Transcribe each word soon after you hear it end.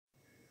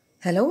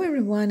Hello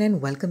everyone and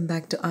welcome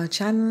back to our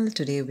channel.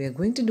 Today we are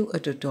going to do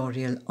a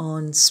tutorial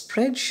on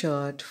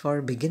Spreadshirt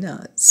for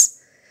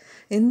beginners.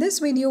 In this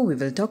video we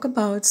will talk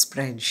about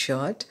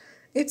Spreadshirt,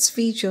 its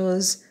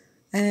features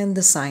and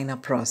the sign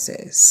up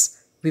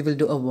process. We will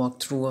do a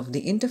walkthrough of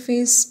the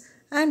interface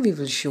and we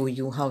will show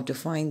you how to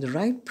find the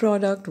right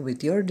product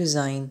with your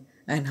design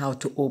and how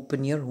to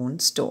open your own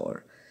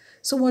store.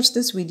 So watch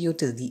this video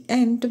till the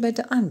end to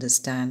better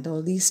understand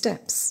all these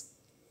steps.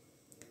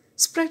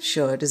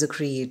 Spreadshirt is a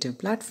creative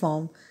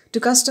platform to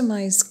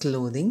customize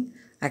clothing,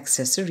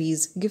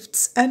 accessories,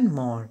 gifts, and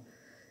more.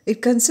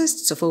 It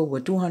consists of over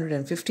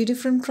 250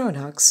 different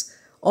products,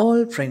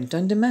 all print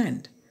on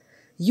demand.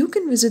 You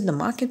can visit the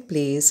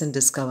marketplace and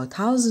discover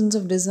thousands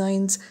of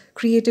designs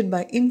created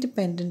by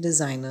independent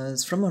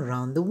designers from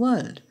around the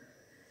world.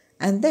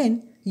 And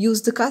then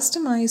use the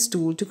Customize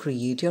tool to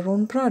create your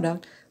own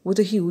product with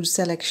a huge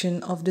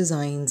selection of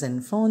designs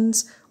and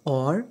fonts,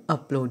 or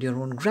upload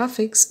your own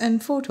graphics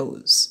and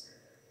photos.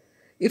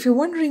 If you're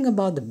wondering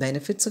about the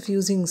benefits of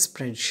using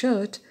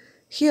Spreadshirt,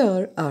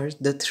 here are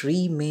the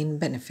three main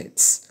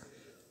benefits.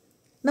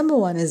 Number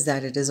one is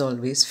that it is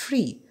always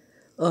free.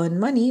 Earn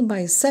money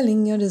by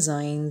selling your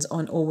designs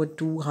on over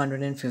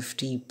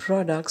 250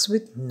 products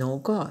with no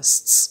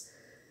costs.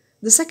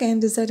 The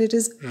second is that it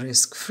is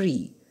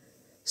risk-free.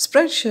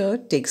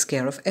 Spreadshirt takes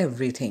care of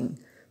everything,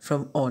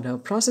 from order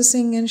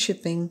processing and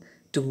shipping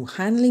to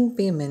handling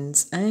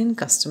payments and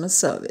customer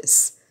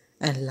service.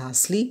 And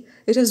lastly,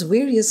 it has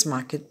various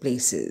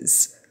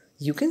marketplaces.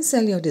 You can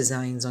sell your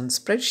designs on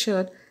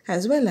Spreadshirt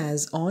as well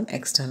as on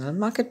external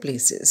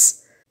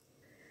marketplaces.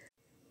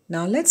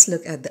 Now let's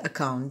look at the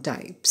account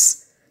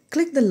types.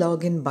 Click the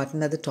login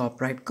button at the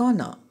top right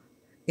corner.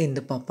 In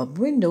the pop-up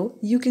window,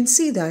 you can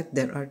see that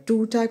there are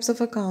two types of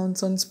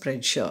accounts on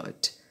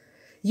Spreadshirt.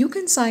 You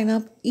can sign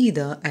up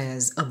either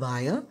as a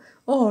buyer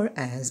or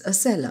as a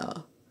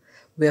seller.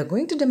 We are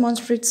going to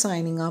demonstrate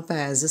signing up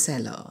as a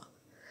seller.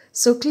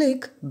 So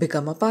click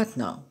Become a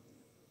Partner.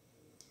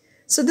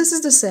 So this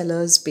is the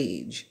seller's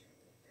page.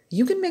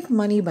 You can make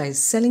money by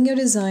selling your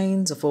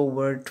designs of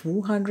over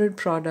 200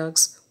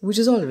 products, which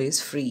is always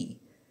free.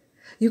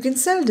 You can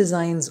sell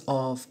designs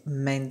of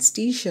men's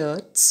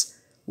t-shirts,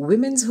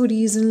 women's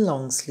hoodies and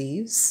long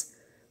sleeves,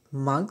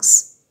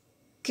 mugs,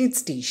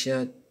 kids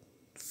t-shirt,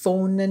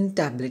 phone and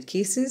tablet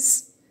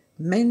cases,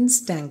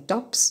 men's tank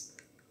tops,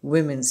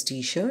 women's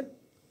t-shirt,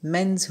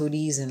 men's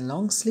hoodies and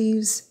long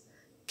sleeves,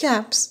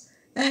 caps,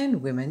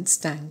 and women's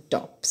tank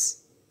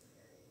tops.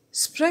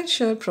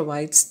 Spreadshirt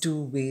provides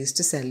two ways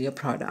to sell your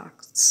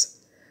products.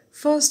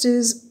 First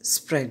is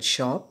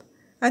Spreadshop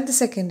and the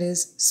second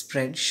is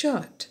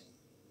Spreadshirt.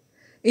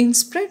 In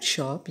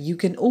Spreadshop, you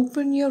can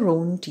open your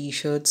own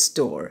t-shirt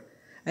store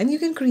and you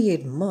can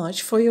create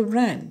merch for your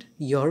brand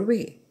your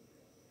way.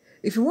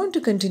 If you want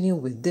to continue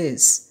with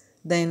this,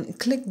 then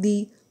click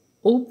the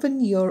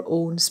Open Your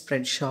Own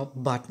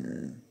Spreadshop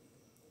button.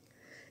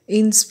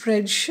 In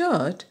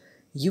Spreadshirt,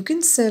 you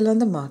can sell on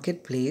the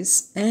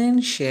marketplace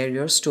and share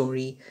your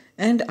story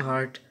and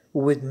art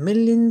with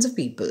millions of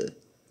people.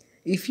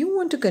 If you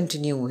want to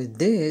continue with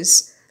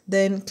this,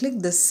 then click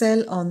the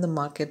Sell on the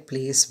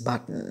Marketplace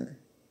button.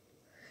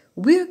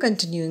 We are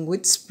continuing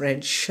with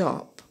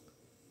Spreadshop.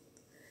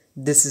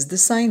 This is the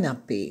sign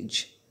up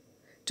page.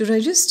 To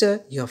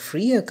register your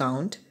free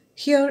account,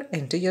 here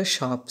enter your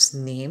shop's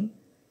name.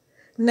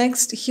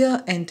 Next,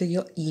 here enter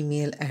your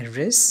email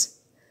address.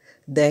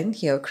 Then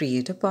here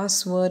create a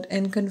password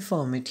and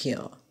confirm it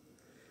here.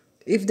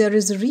 If there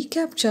is a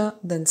reCAPTCHA,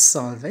 then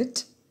solve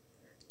it.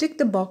 Tick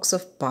the box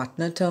of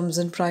Partner Terms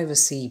and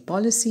Privacy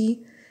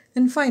Policy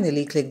and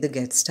finally click the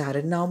Get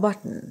Started Now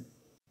button.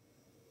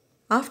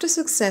 After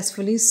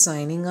successfully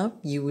signing up,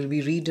 you will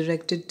be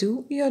redirected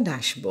to your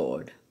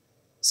dashboard.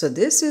 So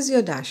this is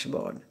your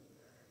dashboard.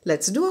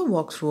 Let's do a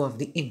walkthrough of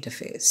the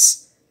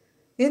interface.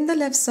 In the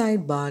left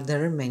sidebar,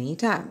 there are many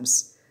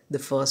tabs. The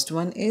first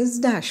one is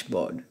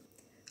Dashboard.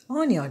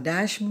 On your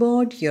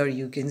dashboard, here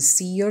you can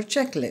see your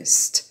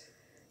checklist.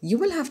 You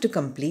will have to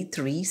complete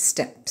 3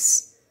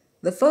 steps.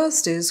 The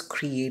first is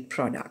Create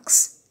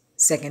Products.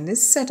 Second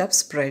is Set up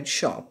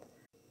Spreadshop.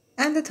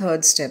 And the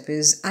third step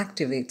is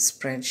Activate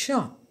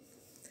Spreadshop.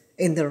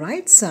 In the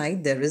right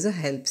side, there is a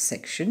Help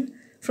section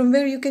from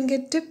where you can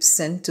get tips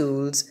and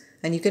tools,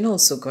 and you can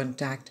also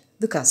contact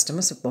the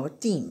customer support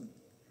team.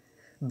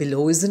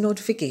 Below is the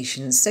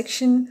Notifications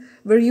section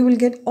where you will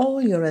get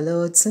all your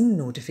alerts and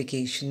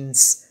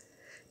notifications.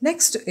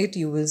 Next to it,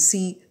 you will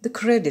see the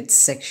Credits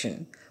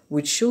section,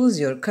 which shows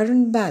your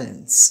current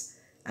balance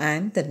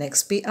and the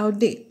next payout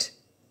date.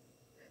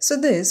 So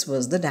this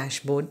was the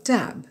Dashboard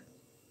tab.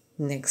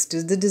 Next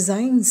is the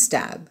Designs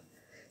tab.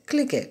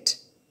 Click it.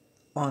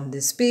 On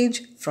this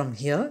page, from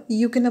here,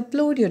 you can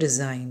upload your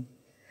design.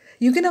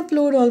 You can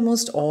upload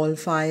almost all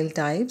file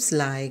types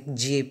like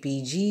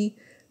JPG,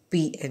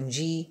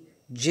 PNG,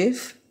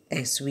 GIF,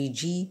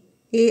 SVG,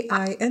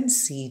 AI, and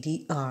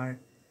CDR.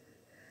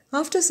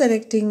 After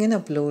selecting and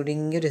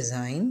uploading your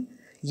design,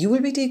 you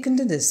will be taken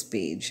to this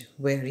page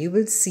where you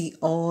will see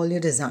all your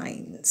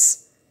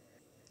designs.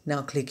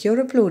 Now click your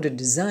uploaded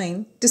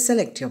design to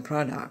select your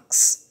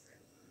products.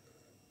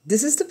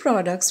 This is the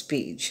products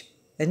page,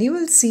 and you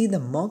will see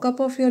the mock-up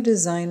of your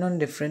design on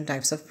different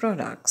types of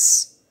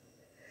products.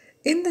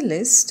 In the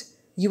list,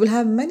 you will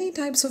have many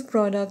types of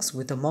products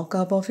with a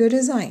mock-up of your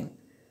design.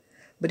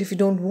 But if you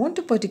don't want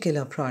a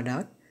particular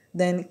product,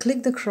 then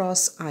click the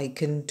cross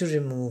icon to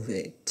remove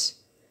it.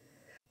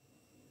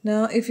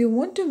 Now, if you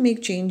want to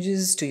make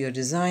changes to your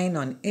design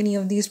on any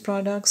of these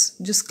products,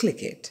 just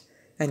click it,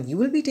 and you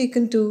will be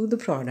taken to the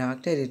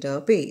product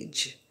editor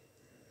page.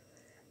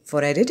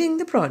 For editing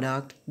the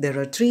product, there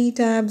are 3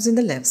 tabs in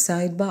the left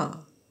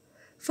sidebar.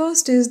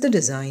 First is the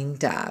Design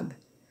tab,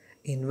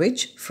 in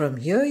which from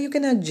here you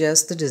can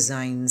adjust the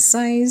design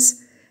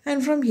size,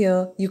 and from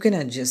here you can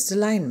adjust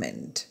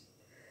alignment.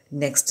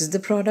 Next is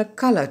the Product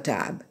Color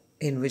tab,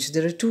 in which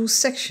there are 2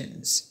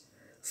 sections.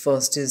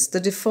 First is the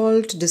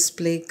default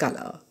display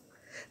color.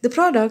 The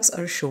products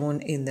are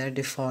shown in their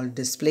default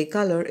display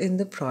color in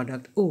the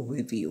product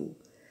overview,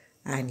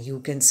 and you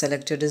can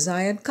select your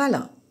desired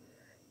color.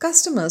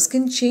 Customers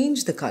can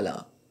change the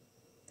color.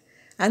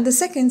 And the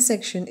second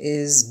section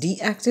is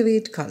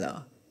Deactivate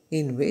Color,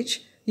 in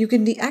which you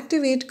can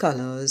deactivate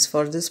colors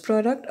for this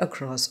product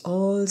across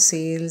all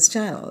sales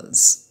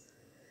channels.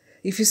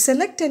 If you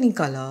select any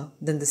color,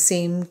 then the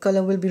same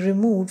color will be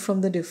removed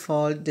from the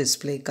default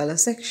display color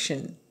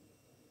section.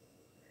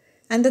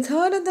 And the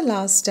third and the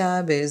last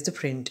tab is the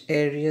Print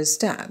Areas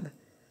tab.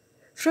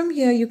 From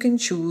here you can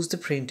choose the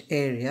print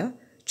area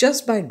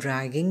just by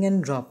dragging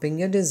and dropping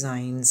your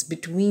designs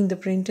between the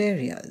print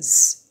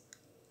areas.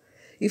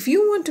 If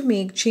you want to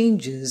make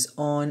changes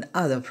on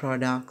other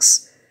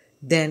products,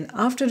 then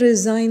after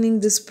designing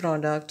this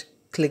product,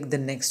 click the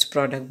Next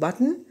Product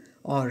button,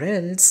 or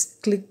else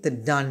click the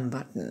Done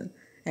button,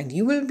 and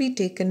you will be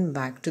taken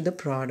back to the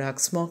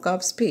products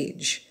mockups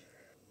page.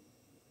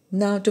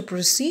 Now to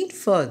proceed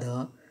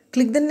further,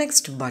 click the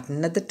Next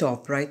button at the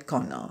top right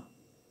corner.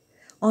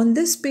 On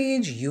this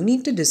page, you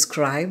need to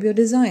describe your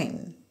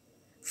design.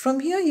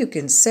 From here you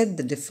can set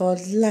the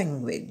default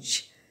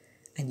language,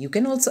 and you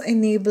can also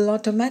enable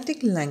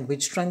automatic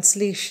language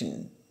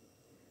translation.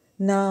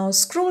 Now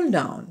scroll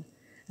down,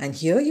 and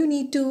here you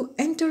need to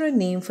enter a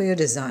name for your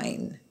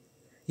design.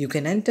 You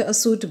can enter a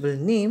suitable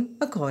name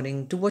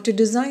according to what your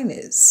design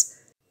is.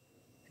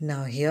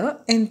 Now here,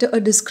 enter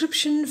a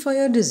description for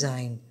your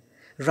design.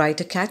 Write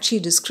a catchy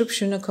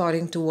description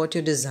according to what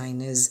your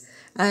design is,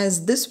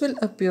 as this will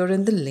appear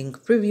in the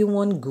link preview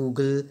on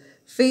Google,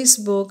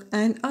 Facebook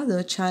and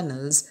other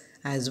channels,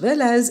 as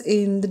well as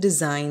in the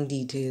design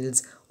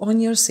details on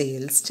your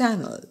sales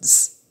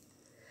channels.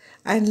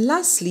 And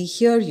lastly,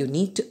 here you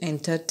need to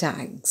enter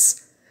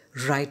tags.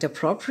 Write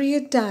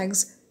appropriate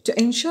tags to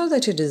ensure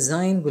that your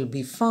design will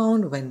be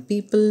found when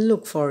people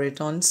look for it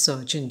on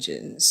search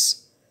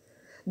engines.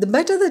 The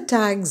better the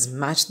tags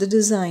match the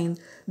design,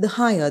 the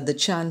higher the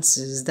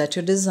chances that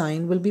your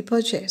design will be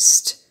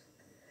purchased.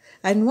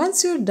 And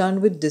once you're done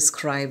with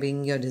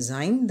describing your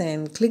design,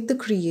 then click the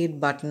Create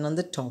button on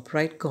the top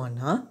right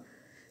corner,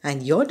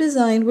 and your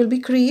design will be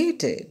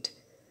created.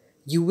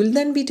 You will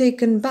then be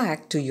taken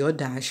back to your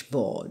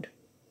dashboard.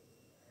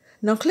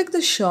 Now click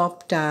the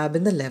Shop tab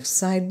in the left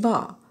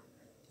sidebar.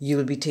 You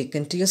will be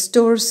taken to your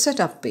store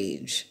setup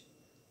page.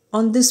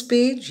 On this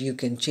page, you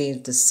can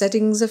change the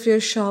settings of your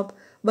shop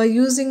by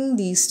using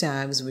these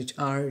tabs, which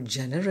are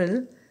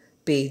General,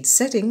 Page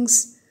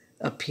Settings,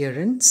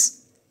 Appearance,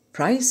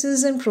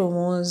 Prices and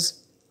Promos,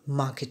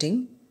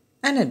 Marketing,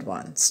 and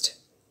Advanced.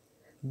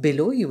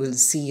 Below you will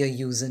see your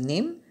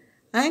username,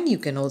 and you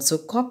can also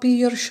copy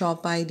your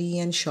shop ID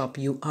and shop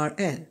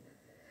URL.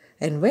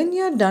 And when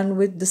you're done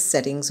with the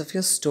settings of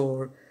your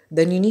store,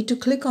 then you need to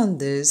click on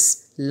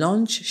this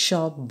Launch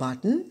Shop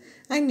button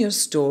and your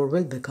store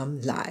will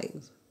become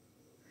live.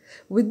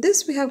 With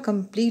this, we have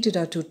completed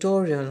our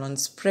tutorial on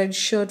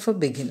Spreadshirt for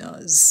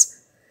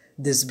beginners.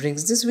 This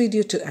brings this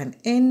video to an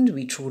end.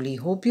 We truly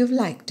hope you've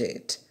liked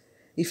it.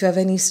 If you have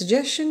any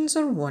suggestions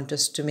or want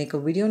us to make a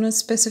video on a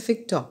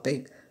specific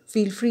topic,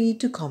 feel free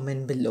to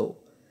comment below.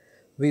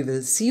 We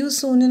will see you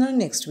soon in our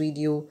next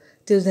video.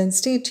 Till then,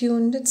 stay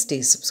tuned and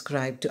stay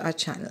subscribed to our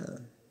channel.